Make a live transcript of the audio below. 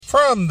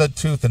from the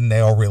Tooth and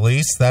Nail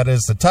release. That is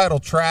the title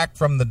track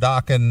from the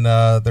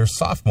Dokken, their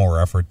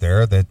sophomore effort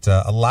there that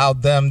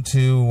allowed them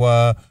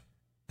to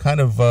kind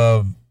of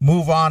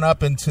move on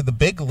up into the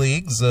big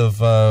leagues of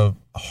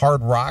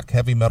hard rock,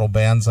 heavy metal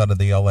bands out of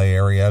the LA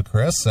area,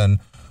 Chris. And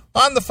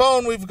on the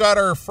phone, we've got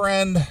our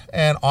friend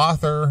and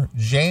author,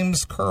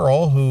 James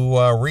Curl, who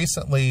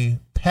recently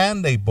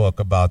penned a book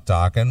about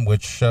Dokken,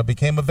 which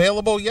became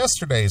available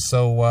yesterday.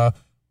 So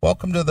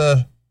welcome to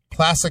the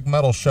Classic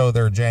Metal Show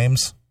there,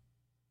 James.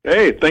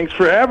 Hey, thanks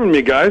for having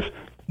me, guys.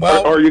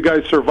 Well, are you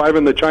guys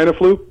surviving the China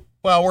flu?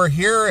 Well, we're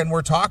here and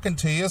we're talking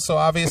to you, so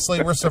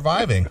obviously we're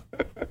surviving.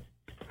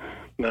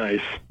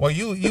 Nice. Well,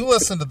 you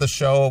listen to the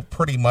show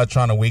pretty much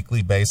on a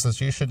weekly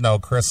basis. You should know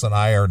Chris and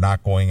I are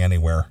not going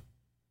anywhere.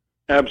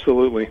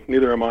 Absolutely.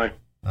 Neither am I.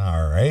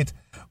 All right.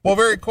 Well,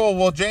 very cool.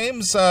 Well,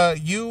 James,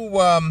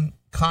 you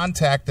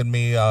contacted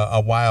me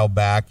a while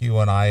back. You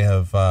and I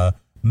have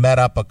met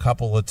up a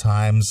couple of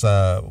times.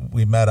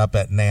 We met up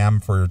at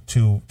NAMM for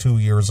two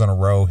years in a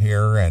row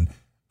here, and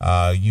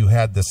you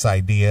had this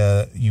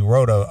idea. You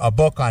wrote a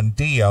book on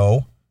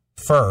Dio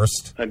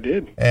first. I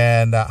did.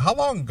 And how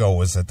long ago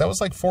was it? That was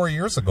like 4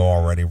 years ago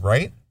already,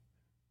 right?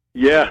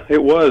 Yeah,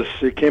 it was.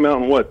 It came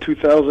out in what,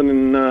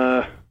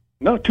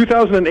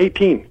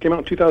 2018. Came out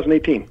in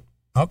 2018.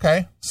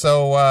 Okay,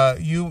 so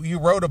you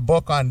wrote a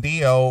book on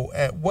Dio.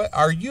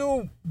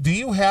 Do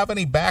you have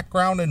any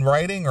background in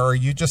writing, or are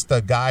you just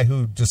a guy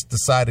who just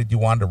decided you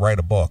wanted to write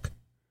a book?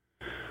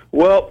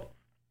 Well,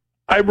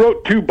 I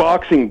wrote two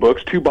boxing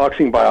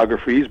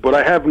biographies, but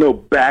I have no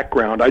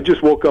background. I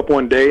just woke up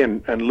one day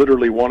and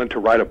literally wanted to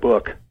write a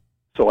book,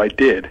 so I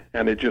did,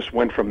 and it just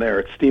went from there.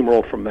 It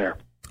steamrolled from there.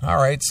 All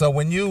right, so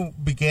when you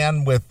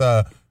began with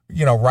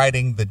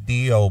writing the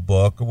Dio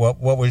book, what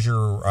was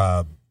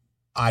your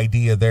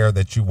idea there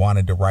that you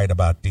wanted to write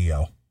about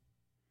Dio?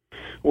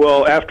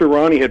 Well, after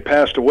Ronnie had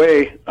passed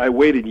away, I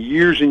waited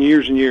years and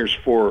years and years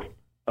for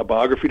a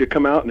biography to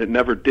come out, and it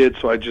never did,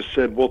 so I just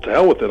said, well, to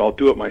hell with it, I'll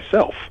do it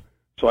myself.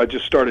 So I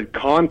just started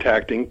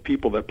contacting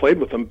people that played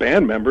with them,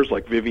 band members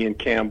like Vivian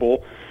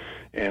Campbell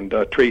and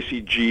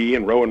Tracy G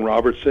and Rowan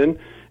Robertson,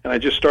 and I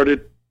just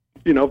started,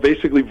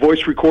 basically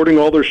voice recording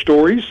all their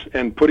stories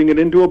and putting it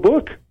into a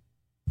book.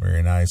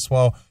 Very nice.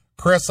 Well,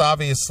 Chris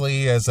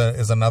obviously is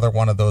another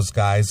one of those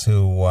guys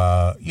who,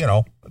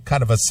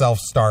 kind of a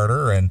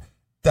self-starter and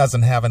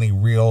doesn't have any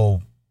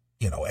real,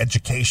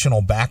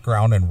 educational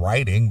background in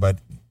writing, but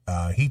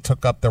he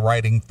took up the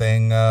writing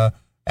thing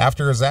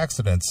after his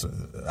accidents.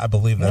 I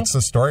believe that's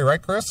the story,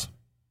 right, Chris?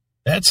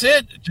 That's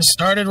it. Just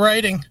started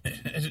writing.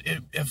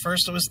 At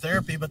first it was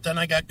therapy, but then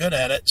I got good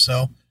at it.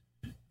 So,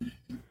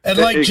 and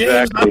like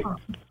exactly. James,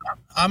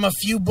 I'm a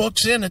few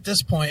books in at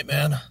this point,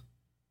 man.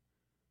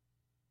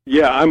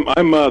 Yeah, I'm.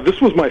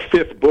 This was my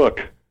fifth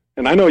book,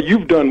 and I know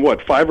you've done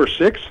what, 5 or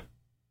 6?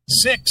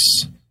 6.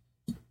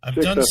 I've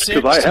done 6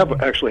 because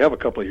I have a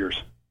couple of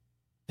years.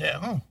 Yeah.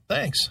 Oh,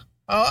 thanks.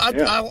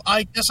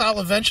 I guess I'll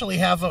eventually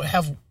have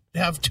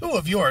 2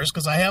 of yours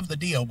because I have the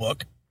Dio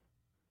book.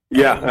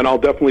 Yeah, and I'll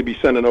definitely be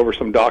sending over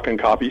some Dokken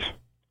copies.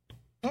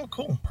 Oh,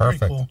 cool.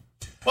 Perfect. Very cool.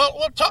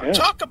 Well,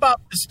 talk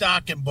about this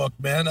Dokken book,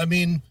 man. I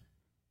mean,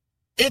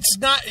 it's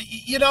not,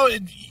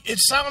 it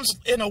sounds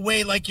in a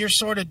way like you're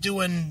sort of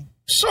doing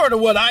sort of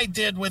what I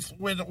did with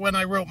when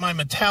I wrote my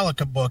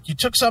Metallica book. You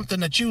took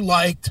something that you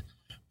liked,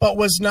 but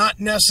was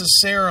not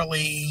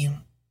necessarily,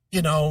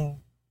 there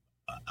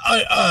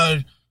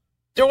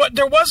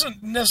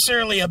wasn't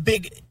necessarily a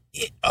big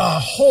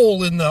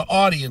hole in the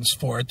audience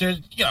for it.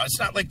 It's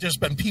not like there's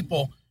been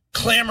people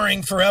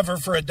clamoring forever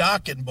for a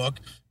Dokken book,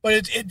 but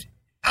it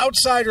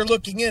outsider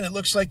looking in, it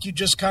looks like you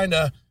just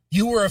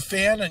you were a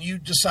fan and you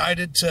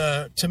decided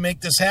to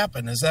make this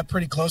happen. Is that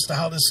pretty close to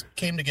how this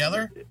came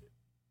together?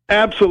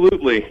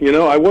 Absolutely.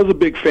 I was a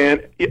big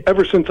fan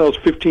ever since I was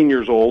 15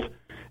 years old,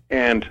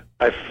 and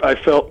I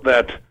felt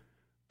that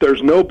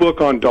there's no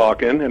book on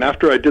Dokken, and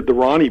after I did the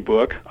Ronnie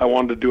book, I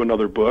wanted to do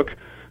another book.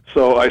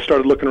 So I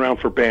started looking around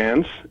for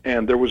bands,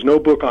 and there was no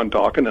book on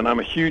Dokken, and I'm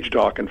a huge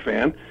Dokken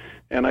fan.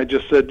 And I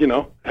just said,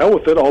 hell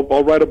with it,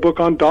 I'll write a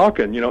book on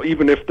Dokken,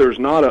 even if there's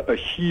not a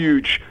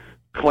huge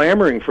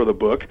clamoring for the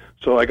book.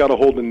 So I got a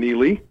hold of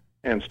Neely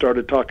and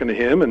started talking to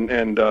him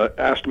and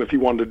asked him if he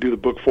wanted to do the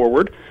book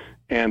forward.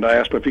 And I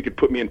asked him if he could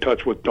put me in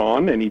touch with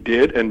Don, and he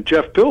did. And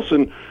Jeff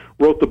Pilson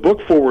wrote the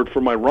book forward for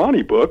my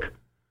Ronnie book.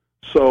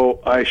 So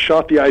I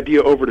shot the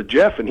idea over to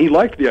Jeff, and he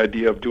liked the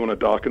idea of doing a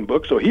Dokken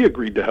book, so he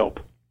agreed to help.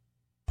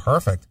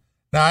 Perfect.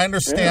 Now, I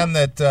understand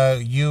that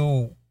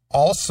you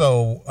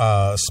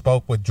also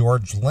spoke with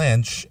George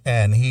Lynch,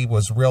 and he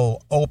was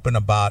real open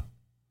about,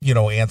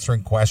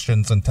 answering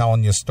questions and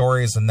telling you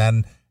stories. And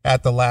then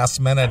at the last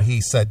minute, he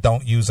said,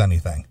 don't use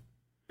anything.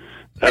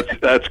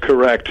 That's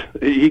correct.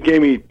 He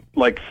gave me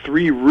like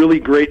 3 really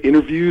great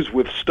interviews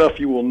with stuff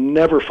you will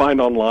never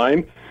find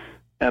online.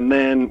 And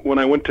then when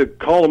I went to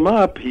call him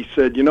up, he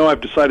said,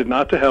 I've decided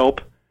not to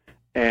help.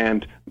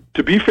 And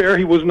to be fair,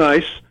 he was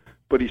nice,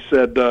 but he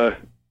said,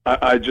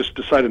 I just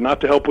decided not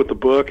to help with the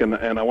book, and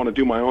I want to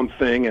do my own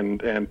thing,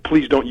 and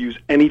please don't use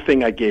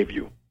anything I gave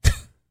you.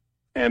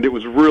 and it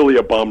was really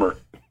a bummer.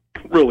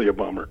 Really a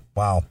bummer.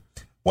 Wow.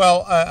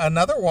 Well,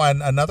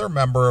 another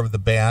member of the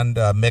band,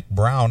 Mick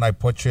Brown, I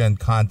put you in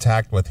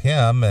contact with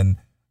him, and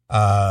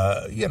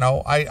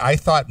I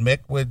thought Mick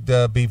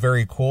would be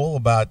very cool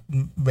about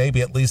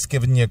maybe at least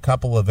giving you a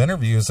couple of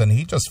interviews, and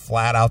he just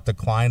flat out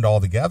declined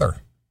altogether.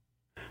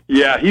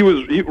 Yeah, he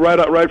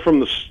right from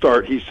the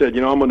start. He said,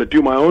 I'm going to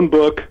do my own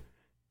book,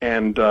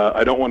 and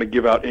I don't want to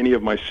give out any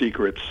of my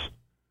secrets.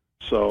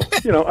 So,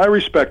 I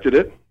respected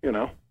it.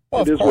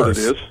 Well, it is what it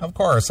is. Of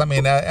course. I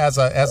mean, as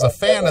a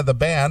fan of the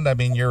band, I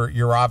mean,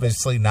 you're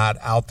obviously not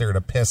out there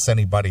to piss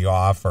anybody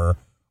off or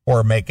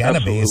make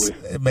enemies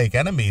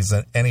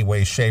in any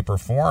way, shape, or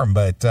form.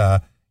 But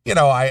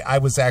I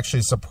was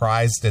actually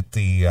surprised at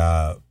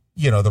the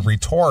the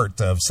retort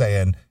of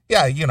saying,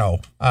 yeah,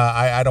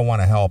 I don't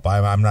want to help.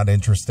 I'm not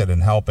interested in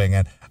helping.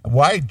 And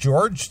why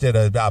George did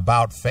a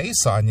about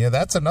face on you,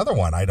 that's another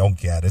one I don't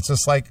get. It's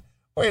just like,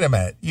 wait a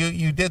minute,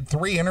 you did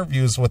 3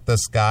 interviews with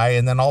this guy,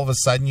 and then all of a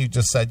sudden you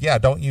just said, yeah,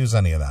 don't use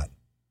any of that.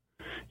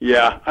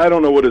 Yeah, I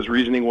don't know what his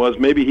reasoning was.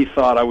 Maybe he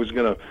thought I was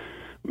going to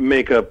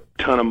make a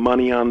ton of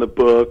money on the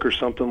book or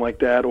something like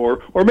that,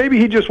 or maybe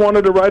he just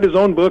wanted to write his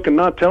own book and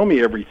not tell me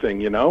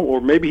everything,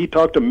 or maybe he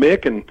talked to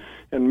Mick and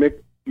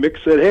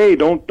Mick said, hey,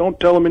 don't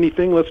tell him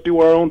anything, let's do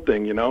our own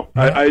thing, Yeah.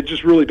 I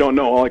just really don't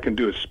know. All I can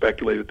do is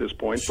speculate at this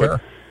point.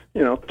 Sure.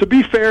 But, to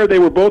be fair, they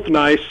were both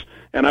nice,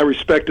 and I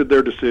respected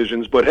their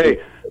decisions, but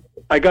hey,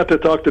 I got to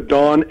talk to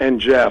Don and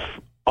Jeff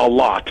a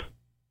lot.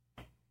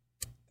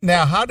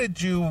 Now, how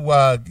did you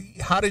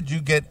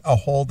get a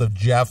hold of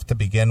Jeff to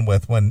begin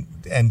with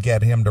and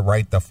get him to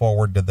write the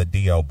foreword to the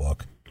Dio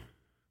book?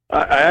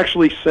 I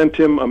actually sent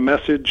him a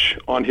message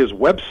on his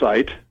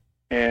website,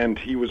 and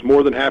he was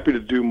more than happy to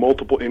do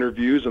multiple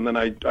interviews. And then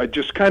I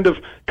just kind of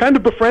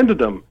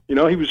befriended him. He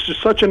was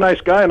just such a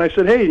nice guy. And I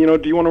said, hey,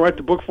 do you want to write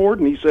the book forward?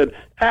 And he said,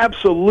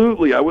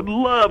 absolutely, I would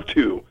love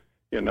to.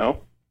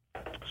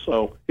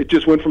 So it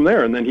just went from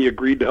there, and then he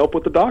agreed to help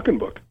with the Dokken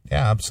book.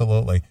 Yeah,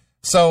 absolutely.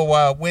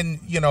 So when,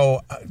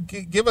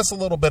 give us a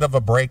little bit of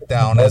a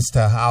breakdown as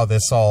to how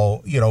this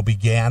all,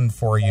 began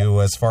for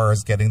you as far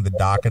as getting the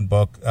Dokken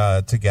book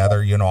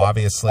together.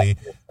 Obviously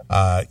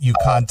you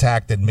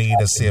contacted me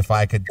to see if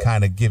I could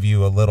kind of give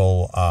you a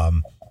little,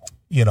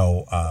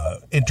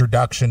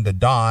 introduction to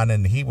Don,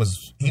 and he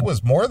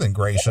was more than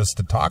gracious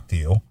to talk to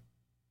you.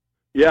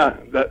 Yeah,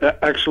 that's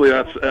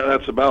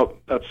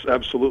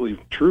absolutely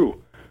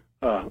true.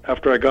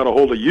 After I got a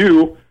hold of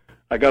you,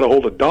 I got a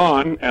hold of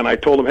Don, and I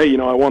told him, hey,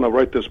 I want to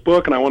write this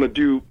book, and I want to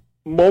do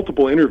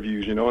multiple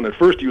interviews, and at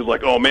first he was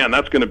like, oh, man,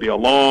 that's going to be a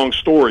long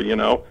story,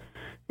 And I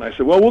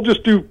said, well, we'll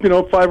just do,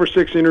 5 or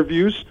 6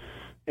 interviews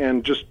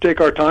and just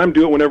take our time,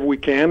 do it whenever we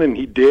can, and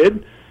he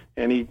did,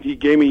 and he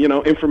gave me,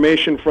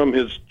 information from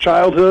his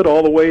childhood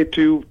all the way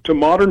to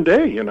modern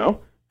day,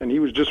 and he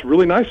was just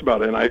really nice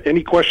about it. And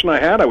any question I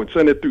had, I would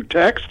send it through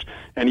text,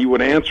 and he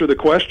would answer the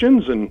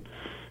questions, and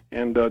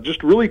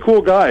just really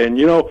cool guy. And,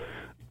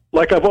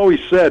 like I've always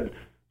said,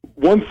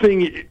 one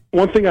thing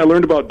I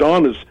learned about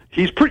Don is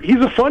he's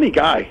a funny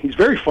guy. He's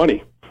very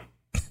funny.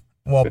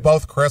 Well,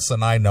 both Chris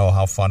and I know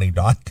how funny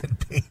Don can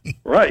be.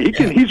 Right.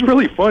 He's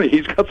really funny.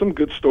 He's got some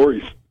good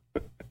stories.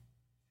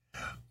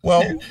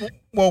 Well,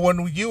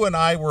 when you and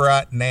I were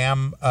at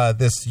NAMM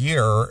this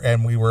year,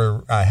 and we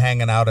were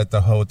hanging out at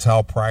the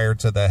hotel prior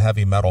to the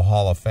Heavy Metal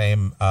Hall of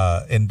Fame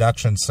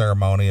induction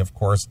ceremony, of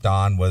course,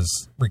 Don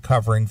was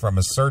recovering from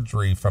his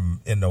surgery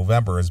in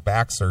November, his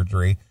back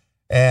surgery.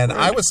 And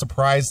I was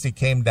surprised he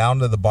came down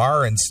to the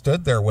bar and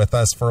stood there with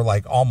us for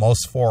like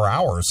almost 4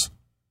 hours.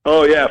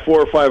 Oh, yeah,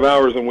 4 or 5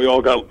 hours, and we all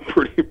got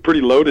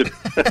pretty loaded.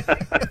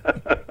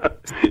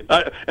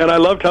 And I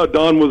loved how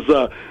Don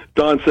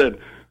said,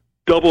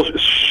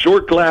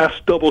 short glass,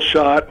 double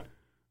shot,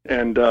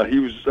 and he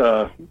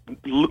was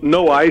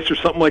no ice or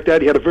something like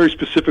that. He had a very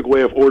specific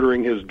way of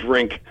ordering his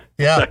drink.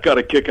 Yeah. I got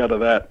a kick out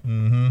of that.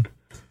 Mm-hmm.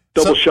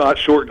 Double shot,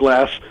 short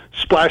glass,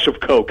 splash of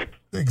Coke.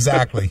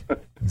 Exactly.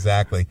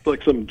 It's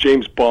like some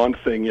James Bond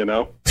thing,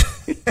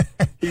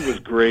 He was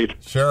great.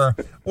 Sure.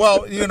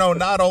 Well,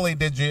 not only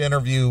did you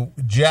interview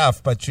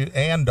Jeff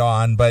and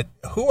Don, but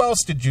who else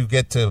did you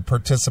get to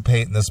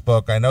participate in this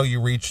book? I know you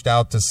reached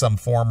out to some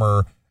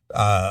former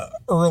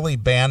early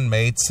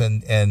bandmates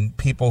and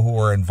people who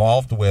were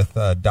involved with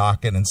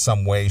Dokken in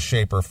some way,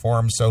 shape, or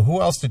form. So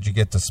who else did you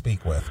get to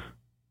speak with?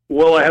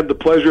 Well, I had the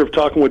pleasure of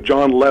talking with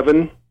John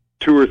Levin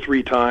 2 or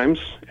 3 times,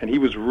 and he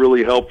was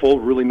really helpful,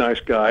 really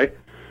nice guy.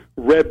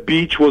 Reb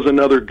Beach was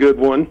another good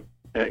one,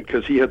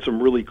 because he had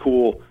some really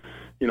cool,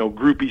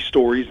 groupie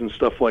stories and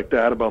stuff like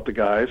that about the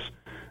guys.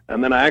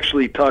 And then I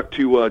actually talked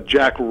to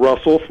Jack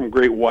Russell from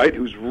Great White,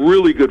 who's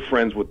really good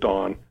friends with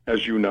Don,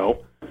 as you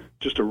know.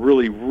 Just a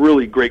really,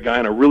 really great guy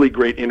and a really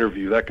great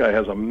interview. That guy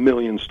has a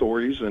million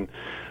stories. And,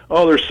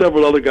 there's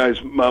several other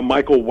guys.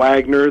 Michael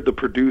Wagner, the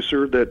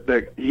producer,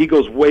 that he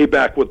goes way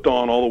back with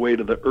Don all the way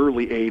to the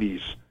early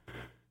 80s.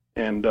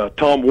 And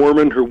Tom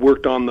Werman, who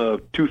worked on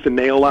the Tooth and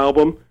Nail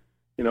album.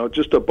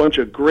 Just a bunch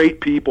of great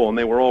people, and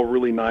they were all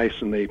really nice,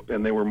 and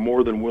they were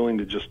more than willing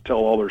to just tell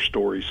all their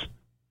stories.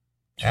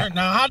 Sure.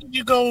 Now, how did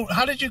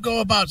you go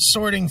about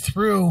sorting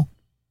through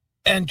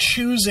and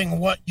choosing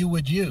what you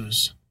would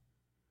use?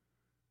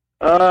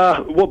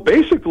 Well,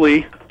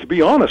 basically, to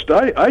be honest,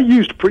 I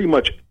used pretty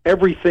much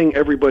everything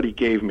everybody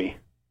gave me.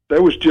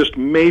 There was just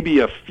maybe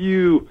a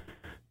few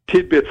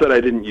tidbits that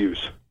I didn't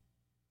use.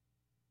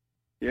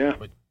 Yeah.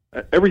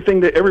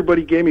 Everything that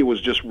everybody gave me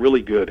was just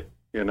really good,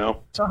 you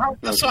know. So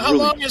how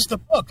long is the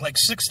book? Like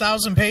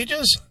 6,000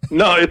 pages?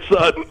 No, it's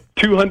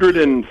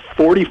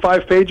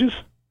 245 pages.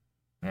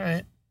 All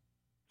right.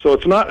 So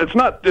it's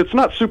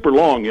not super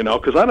long, you know,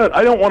 because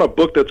I don't want a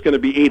book that's going to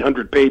be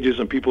 800 pages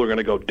and people are going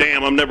to go,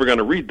 damn, I'm never going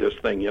to read this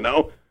thing, you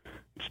know.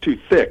 It's too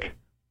thick.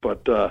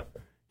 But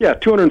yeah,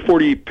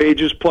 240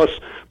 pages plus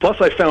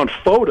I found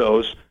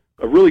photos.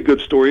 A really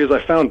good story is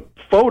I found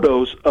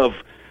photos of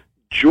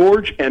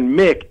George and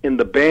Mick in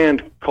the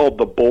band called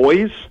The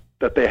Boys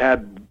that they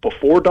had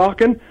before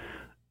Dokken.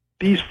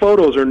 These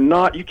photos are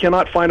not, you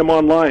cannot find them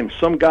online.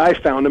 Some guy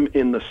found them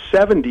in the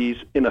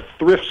 70s in a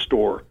thrift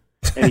store,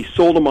 and he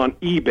sold them on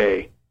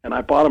eBay, and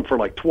I bought them for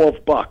like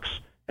 $12,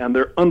 and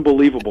they're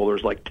unbelievable.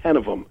 There's like 10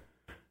 of them.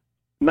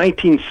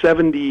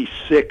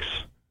 1976,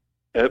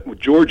 with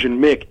George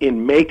and Mick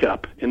in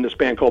makeup in this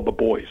band called The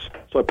Boys.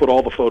 So I put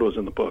all the photos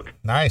in the book.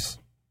 Nice.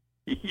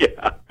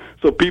 Yeah.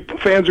 So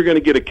fans are going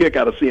to get a kick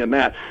out of seeing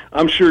that.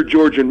 I'm sure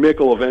George and Mick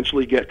will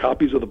eventually get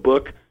copies of the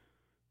book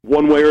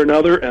one way or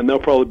another, and they'll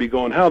probably be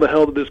going, how the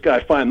hell did this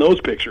guy find those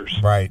pictures?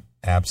 Right.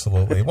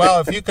 Absolutely.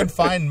 Well, if you can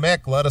find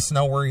Mick, let us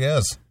know where he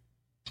is.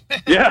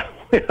 Yeah.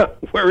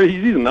 Where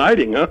he's in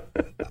hiding, huh?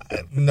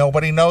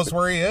 Nobody knows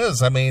where he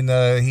is. I mean,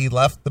 he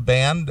left the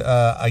band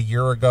a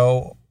year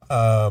ago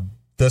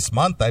this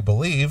month, I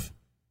believe,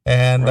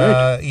 and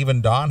right.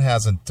 Even Don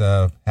hasn't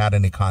had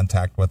any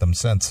contact with him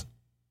since.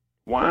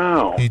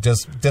 Wow. He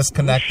just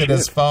disconnected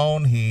his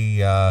phone.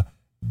 He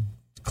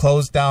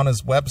closed down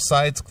his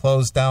websites,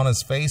 closed down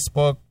his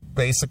Facebook,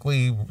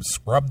 basically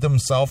scrubbed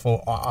himself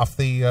off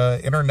the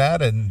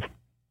internet and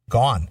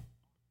gone.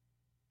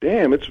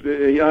 Damn, it's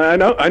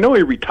I know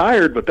he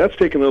retired, but that's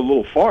taken it a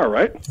little far,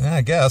 right? Yeah,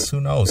 I guess.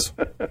 Who knows?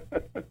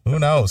 Who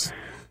knows?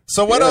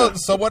 So what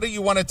else, so what do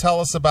you want to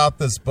tell us about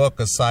this book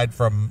aside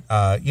from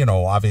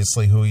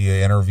obviously who you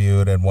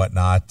interviewed and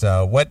whatnot?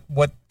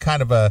 What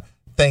kind of a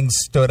thing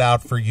stood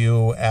out for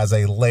you as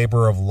a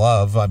labor of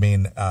love? I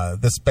mean,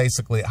 this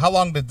basically, how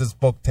long did this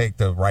book take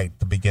to write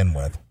to begin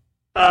with?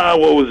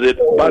 What was it?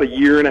 About a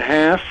year and a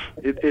half.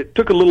 It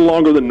took a little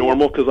longer than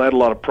normal because I had a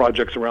lot of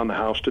projects around the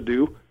house to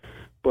do.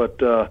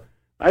 But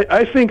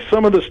I think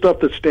some of the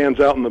stuff that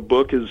stands out in the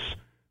book is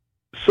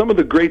some of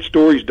the great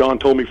stories Don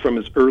told me from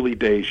his early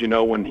days, you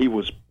know, when he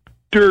was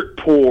dirt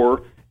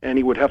poor and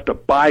he would have to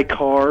buy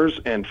cars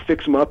and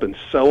fix them up and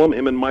sell them,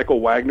 him and Michael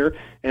Wagner,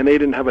 and they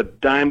didn't have a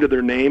dime to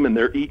their name, and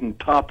they're eating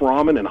top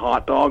ramen and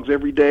hot dogs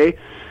every day,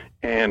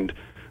 and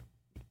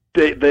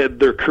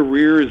their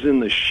career is in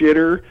the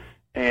shitter,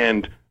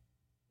 and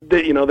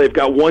they've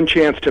got one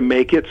chance to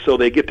make it, so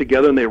they get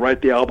together and they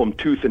write the album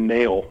Tooth and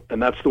Nail,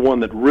 and that's the one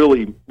that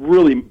really,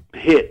 really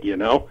hit, you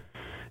know.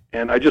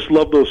 And I just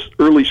love those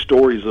early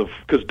stories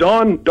because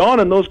Don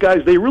and those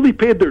guys, they really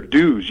paid their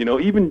dues, you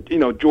know. Even,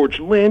 George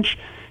Lynch,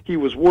 he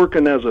was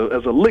working as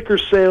a liquor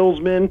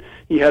salesman.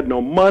 He had no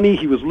money.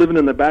 He was living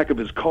in the back of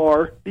his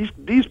car.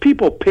 These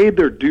people paid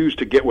their dues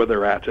to get where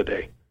they're at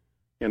today,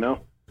 you know.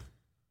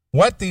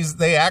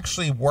 They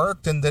actually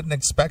worked and didn't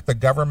expect the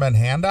government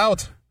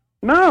handout?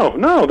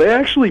 No, they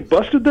actually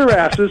busted their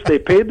asses. They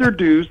paid their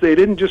dues. They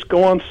didn't just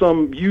go on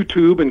some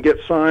YouTube and get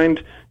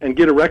signed and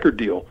get a record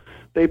deal.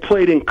 They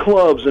played in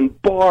clubs and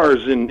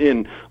bars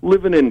and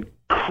living in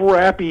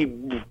crappy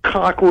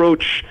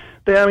cockroach.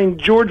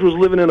 George was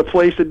living in a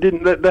place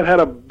that had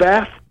a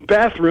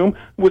bathroom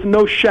with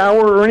no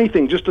shower or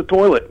anything, just a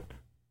toilet.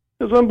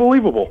 It was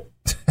unbelievable.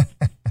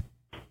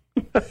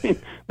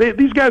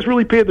 These guys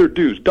really paid their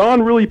dues.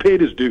 Don really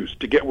paid his dues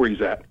to get where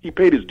he's at. He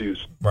paid his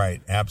dues.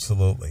 Right,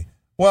 absolutely.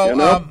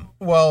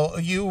 Well,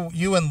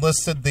 you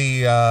enlisted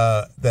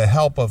the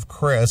help of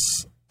Chris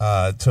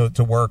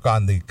to work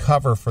on the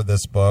cover for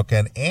this book,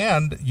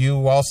 and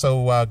you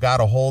also got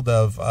a hold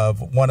of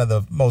one of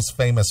the most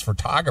famous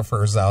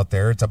photographers out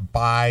there to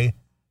buy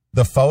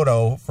the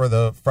photo for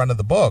the front of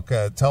the book.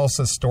 Tell us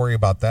a story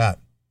about that.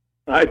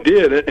 I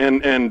did,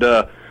 and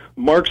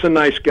Mark's a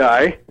nice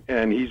guy,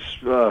 and he's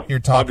you're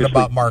talking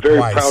about Mark very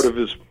Weiss. Proud of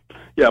his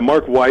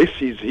Mark Weiss.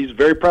 He's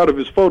very proud of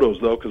his photos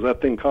though, because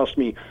that thing cost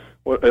me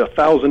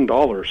 $1,000.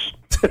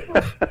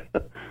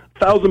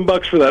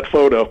 $1,000 for that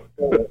photo.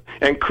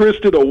 And Chris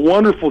did a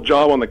wonderful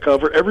job on the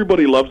cover.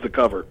 Everybody loves the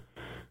cover.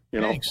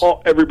 Thanks.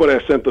 Everybody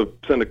I sent a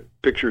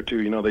picture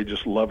to, they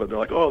just love it. They're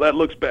like, "Oh, that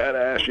looks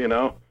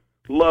badass,"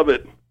 Love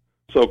it.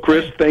 So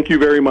Chris, thank you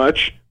very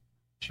much.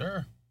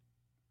 Sure.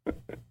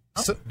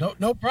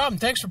 No problem.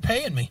 Thanks for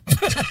paying me.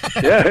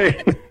 Yeah.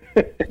 Hey.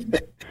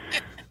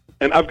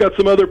 And I've got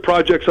some other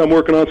projects I'm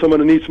working on, so I'm going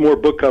to need some more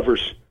book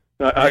covers.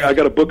 I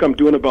got a book I'm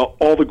doing about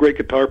all the great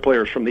guitar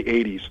players from the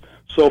 80s.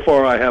 So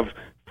far, I have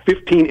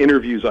 15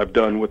 interviews I've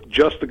done with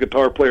just the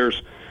guitar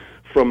players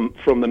from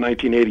the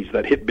 1980s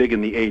that hit big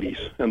in the 80s,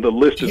 and the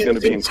list is going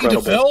to be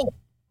incredible.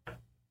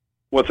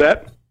 What's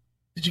that?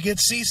 Did you get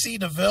CC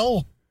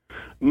DeVille?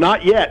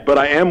 Not yet, but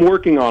I am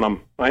working on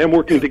him. I am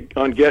working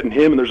on getting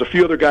him, and there's a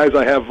few other guys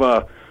I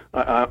have.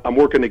 I'm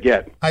working to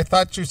get. I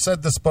thought you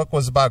said this book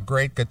was about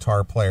great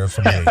guitar players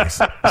from the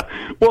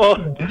 80s.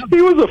 Well,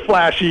 he was a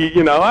flashy.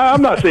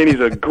 I'm not saying he's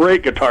a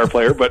great guitar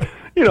player, but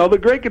the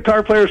great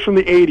guitar players from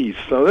the 80s.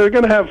 So they're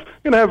gonna have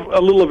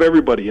a little of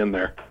everybody in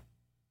there.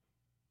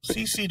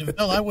 CC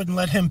DeVille, I wouldn't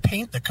let him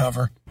paint the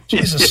cover.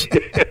 Jesus.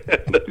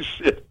 No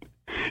shit.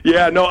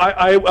 Yeah, no,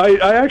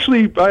 I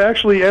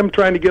actually am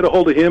trying to get a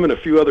hold of him and a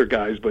few other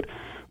guys, but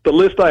the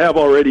list I have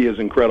already is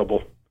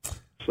incredible.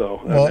 So,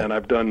 and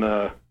I've done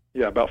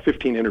about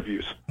 15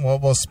 interviews.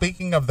 Well,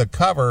 speaking of the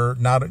cover,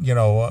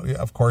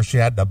 of course you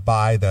had to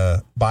buy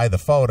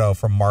the photo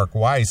from Mark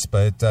Weiss,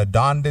 but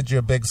Don did you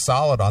a big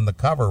solid on the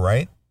cover,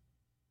 right?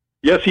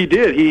 Yes, he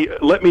did. He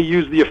let me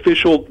use the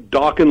official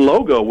Dokken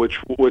logo,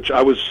 which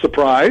I was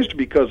surprised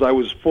because I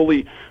was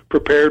fully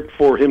prepared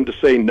for him to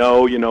say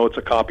no, it's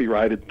a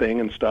copyrighted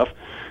thing and stuff.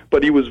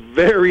 But he was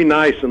very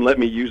nice and let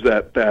me use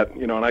that,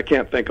 and I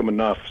can't thank him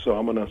enough. So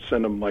I'm going to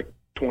send him like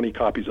 20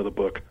 copies of the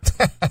book.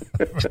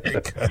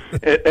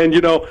 and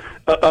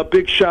a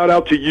big shout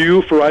out to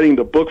you for writing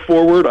the book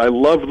forward. I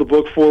love the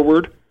book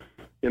forward.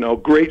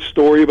 Great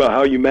story about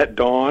how you met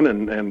Don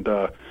and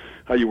how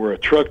you were a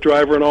truck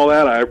driver and all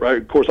that.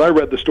 Of course, I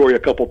read the story a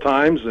couple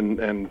times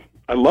and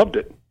I loved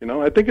it.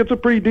 I think it's a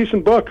pretty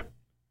decent book.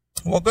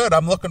 Well, good.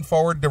 I'm looking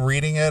forward to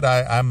reading it.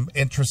 I'm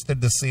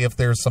interested to see if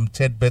there's some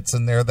tidbits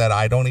in there that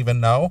I don't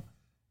even know.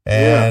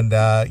 And,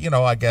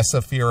 I guess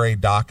if you're a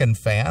Dokken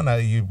fan,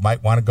 you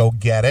might want to go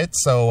get it.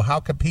 So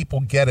how can people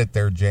get it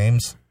there,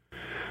 James?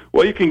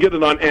 Well, you can get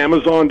it on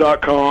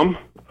Amazon.com.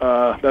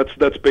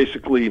 That's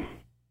basically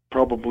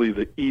probably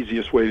the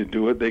easiest way to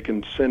do it. They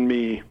can send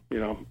me,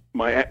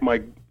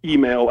 my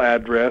email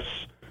address,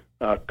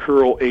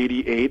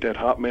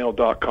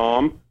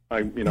 curl88@hotmail.com.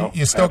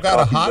 You still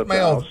got a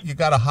Hotmail. You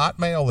got a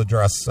Hotmail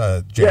address,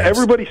 James. Yeah,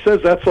 everybody says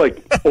that's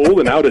like old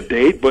and out of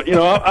date, but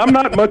I'm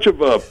not much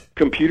of a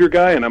computer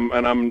guy, and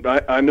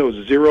I know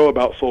zero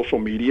about social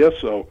media,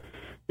 so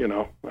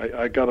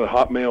I got a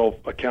Hotmail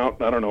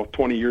account. I don't know,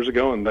 20 years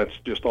ago, and that's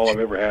just all I've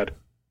ever had.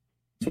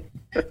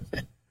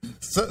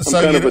 I'm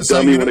kind of a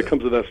dummy when it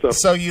comes to that stuff.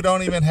 So you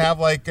don't even have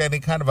like any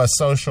kind of a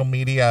social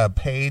media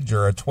page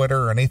or a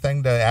Twitter or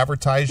anything to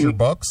advertise your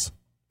books?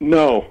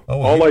 No.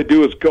 All I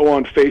do is go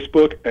on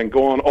Facebook and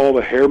go on all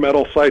the hair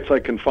metal sites I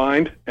can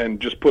find and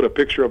just put a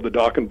picture of the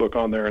Dokken book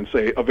on there and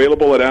say,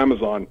 available at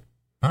Amazon.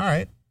 All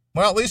right.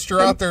 Well, at least you're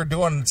out there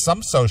doing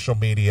some social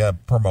media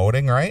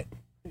promoting, right?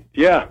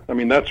 Yeah.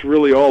 That's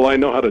really all I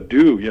know how to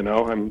do,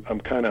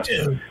 I'm kind of...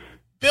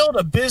 Build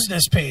a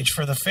business page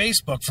for the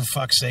Facebook, for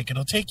fuck's sake.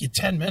 It'll take you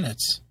 10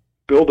 minutes.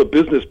 Build a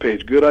business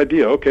page. Good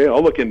idea. Okay,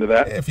 I'll look into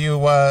that. If you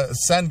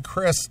send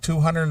Chris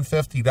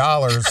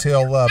 $250,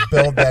 he'll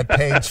build that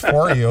page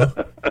for you.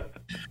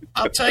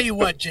 I'll tell you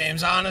what,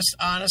 James.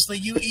 Honestly,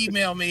 you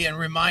email me and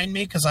remind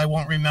me because I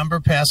won't remember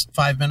past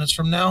 5 minutes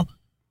from now.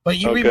 But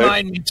you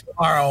remind me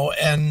tomorrow,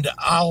 and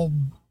I'll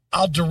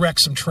direct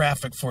some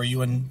traffic for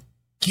you and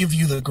give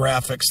you the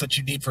graphics that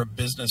you need for a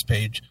business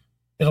page.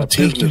 It'll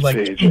take you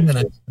like 2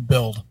 minutes to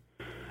build.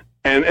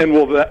 And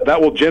will that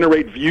will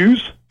generate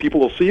views? People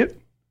will see it?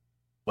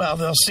 Well,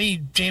 they'll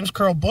see James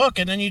Curl book,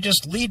 and then you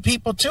just lead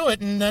people to it,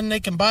 and then they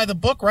can buy the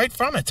book right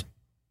from it.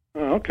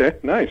 Oh, okay,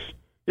 nice.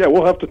 Yeah,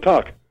 we'll have to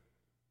talk.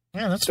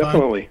 Yeah, that's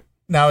definitely. fine.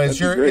 Now, is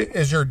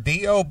your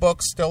Dio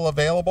book still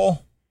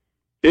available?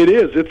 It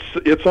is.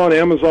 It's on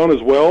Amazon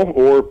as well,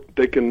 or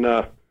they can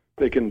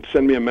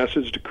send me a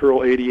message to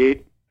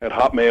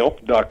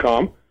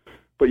curl88@hotmail.com.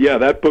 But yeah,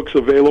 that book's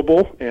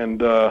available,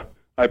 and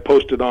I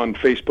post it on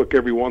Facebook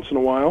every once in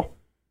a while.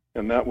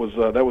 And that was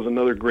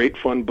another great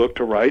fun book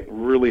to write.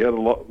 Really had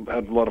a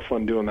lot of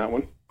fun doing that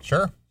one.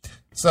 Sure.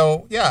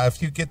 So yeah,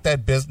 if you get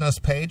that business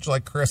page,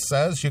 like Chris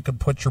says, you can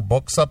put your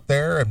books up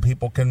there, and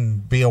people can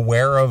be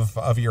aware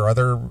of your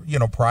other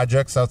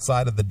projects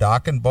outside of the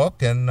Dokken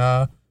book, and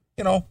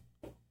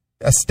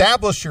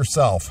establish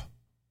yourself.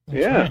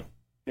 Yeah,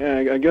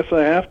 I guess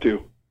I have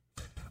to.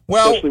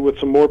 Well, especially with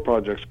some more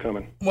projects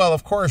coming. Well,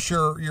 of course,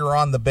 you're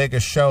on the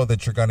biggest show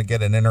that you're going to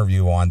get an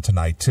interview on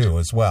tonight too,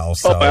 as well.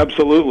 So. Oh,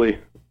 absolutely.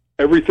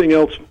 Everything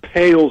else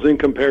pales in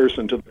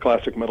comparison to the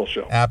Classic Metal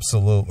Show.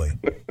 Absolutely.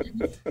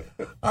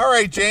 All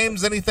right,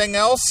 James, anything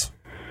else?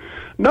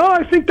 No,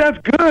 I think that's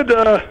good.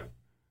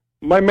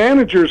 My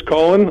manager's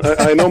calling.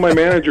 I know my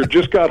manager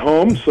just got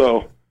home,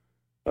 so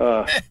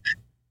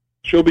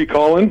she'll be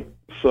calling.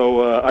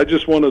 So I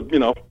just want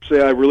to,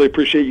 say I really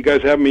appreciate you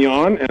guys having me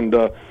on, and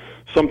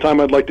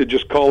sometime I'd like to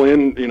just call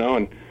in,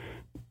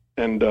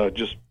 and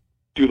just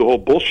do the whole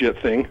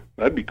bullshit thing.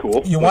 That'd be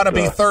cool. You want to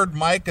be third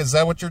mic? Is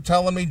that what you're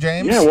telling me,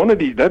 James? Yeah,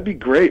 that'd be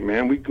great,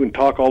 man. We can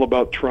talk all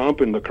about Trump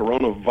and the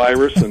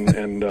coronavirus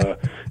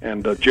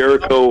and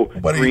Jericho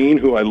Green,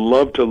 who I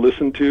love to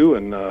listen to,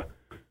 and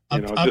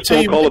just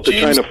don't call it the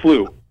China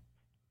flu.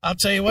 I'll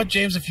tell you what,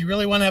 James, if you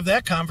really want to have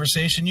that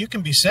conversation, you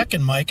can be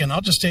second mic, and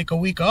I'll just take a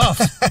week off.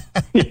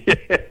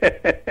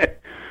 Yeah.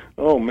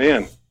 Oh,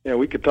 man. Yeah,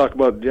 we could talk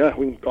about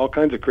all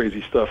kinds of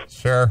crazy stuff.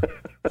 Sure.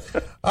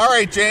 All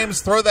right,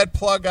 James, throw that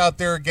plug out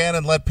there again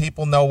and let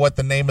people know what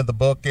the name of the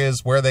book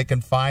is, where they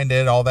can find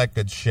it, all that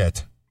good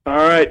shit. All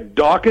right,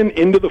 Dokken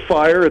Into the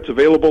Fire. It's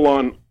available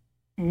on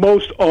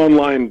most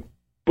online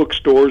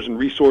bookstores and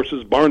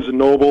resources, Barnes &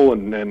 Noble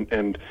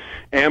and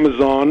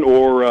Amazon,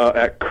 or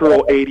at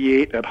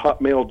curl88 at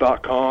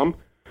hotmail.com.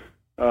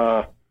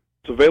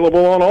 It's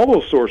available on all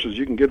those sources.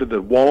 You can get it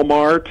at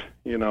Walmart,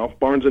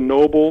 Barnes &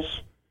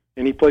 Noble's,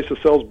 any place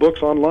that sells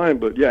books online.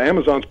 But, yeah,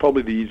 Amazon's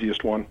probably the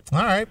easiest one.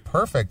 All right,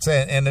 perfect.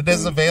 And it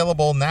is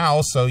available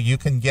now, so you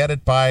can get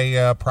it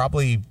by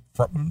probably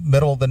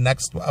middle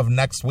of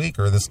next week,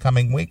 or this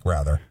coming week,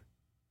 rather.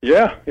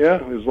 Yeah,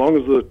 as long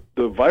as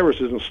the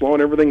virus isn't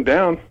slowing everything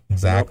down.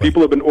 Exactly.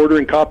 People have been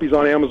ordering copies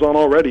on Amazon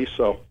already,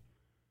 so.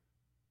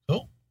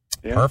 Cool.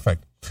 Yeah.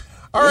 Perfect.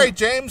 All right,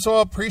 James, well,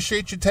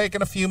 appreciate you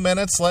taking a few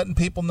minutes, letting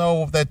people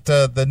know that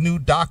the new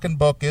Dokken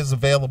book is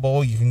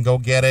available. You can go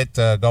get it,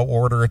 go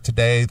order it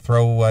today,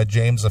 throw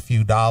James a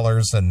few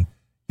dollars, and,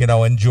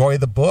 enjoy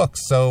the book.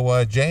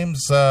 So,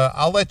 James,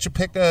 I'll let you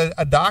pick a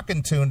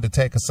Dokken tune to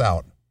take us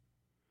out.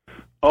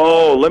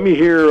 Oh, let me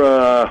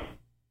hear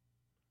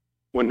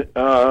when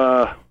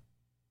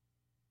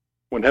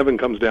Heaven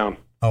Comes Down.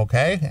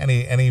 Okay.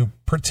 Any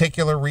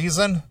particular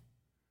reason?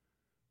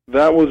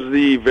 That was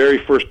the very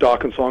first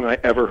Dokken song I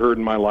ever heard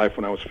in my life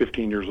when I was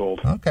 15 years old.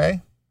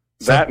 Okay.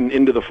 That and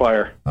Into the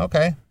Fire.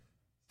 Okay.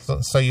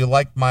 So you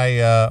like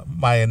my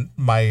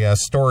my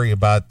story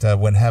about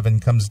when heaven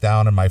comes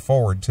down in my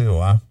forward too,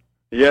 huh?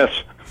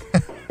 Yes.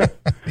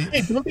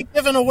 Hey, don't be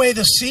giving away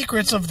the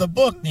secrets of the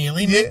book,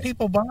 Neely. Make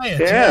people buy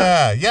it.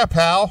 Yeah,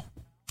 pal.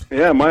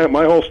 Yeah,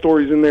 my whole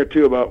story's in there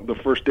too about the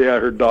first day I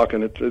heard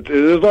Dokken. It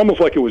is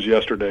almost like it was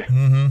yesterday.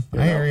 Mm-hmm.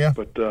 I hear you.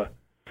 But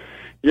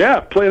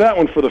yeah, play that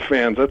one for the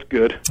fans. That's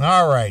good.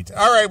 All right.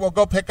 Well,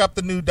 go pick up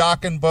the new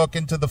Dokken book,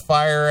 Into the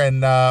Fire,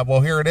 and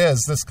well, here it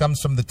is. This comes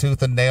from the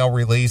Tooth and Nail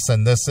release,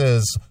 and this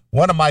is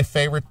one of my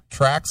favorite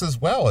tracks as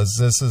well. As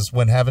this is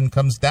When Heaven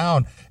Comes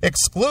Down,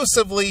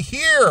 exclusively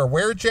here.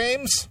 Where,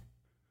 James?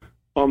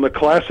 On the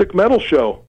Classic Metal Show.